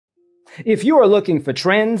If you are looking for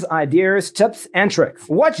trends, ideas, tips, and tricks,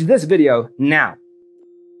 watch this video now.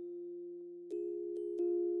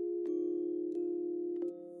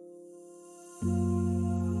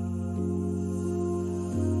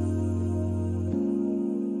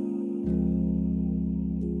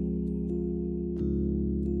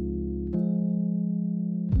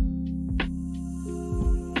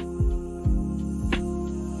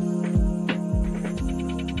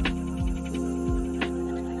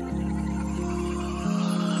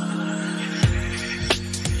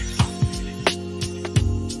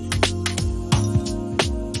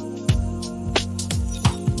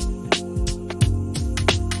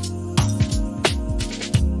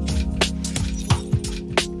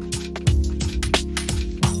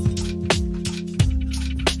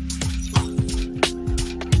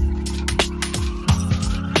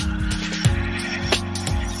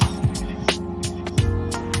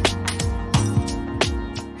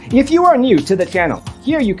 If you are new to the channel,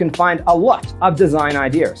 here you can find a lot of design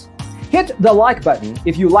ideas. Hit the like button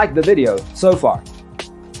if you like the video so far.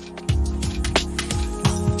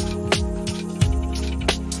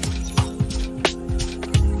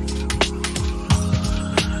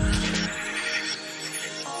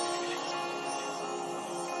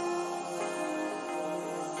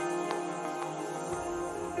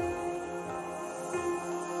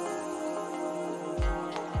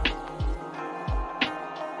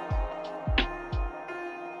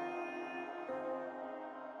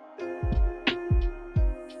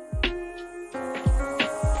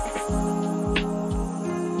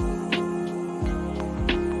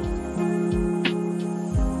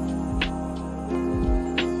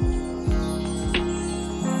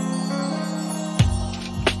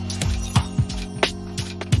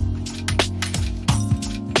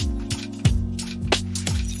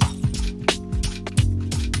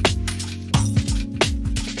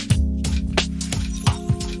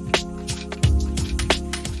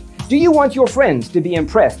 Do you want your friends to be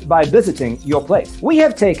impressed by visiting your place? We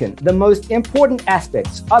have taken the most important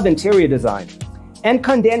aspects of interior design and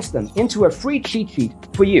condensed them into a free cheat sheet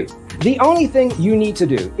for you. The only thing you need to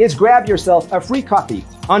do is grab yourself a free copy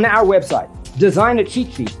on our website,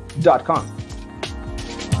 designercheatsheet.com.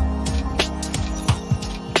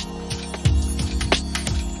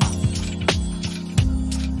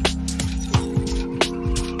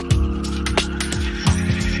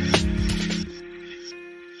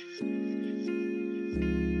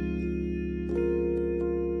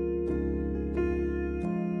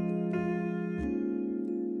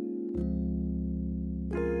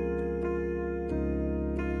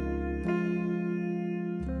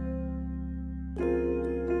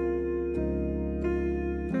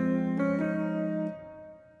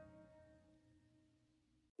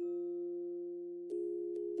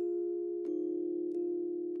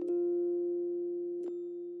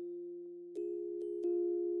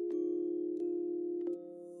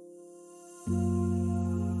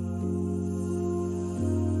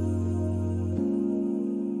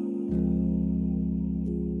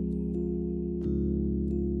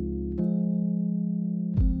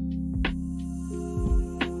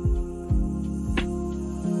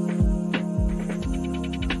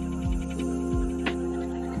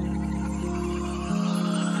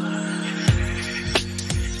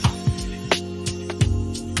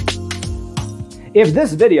 If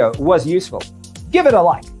this video was useful, give it a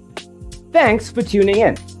like. Thanks for tuning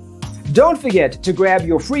in. Don't forget to grab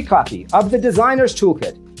your free copy of the Designer's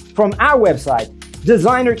Toolkit from our website,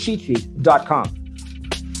 designercheatsheet.com.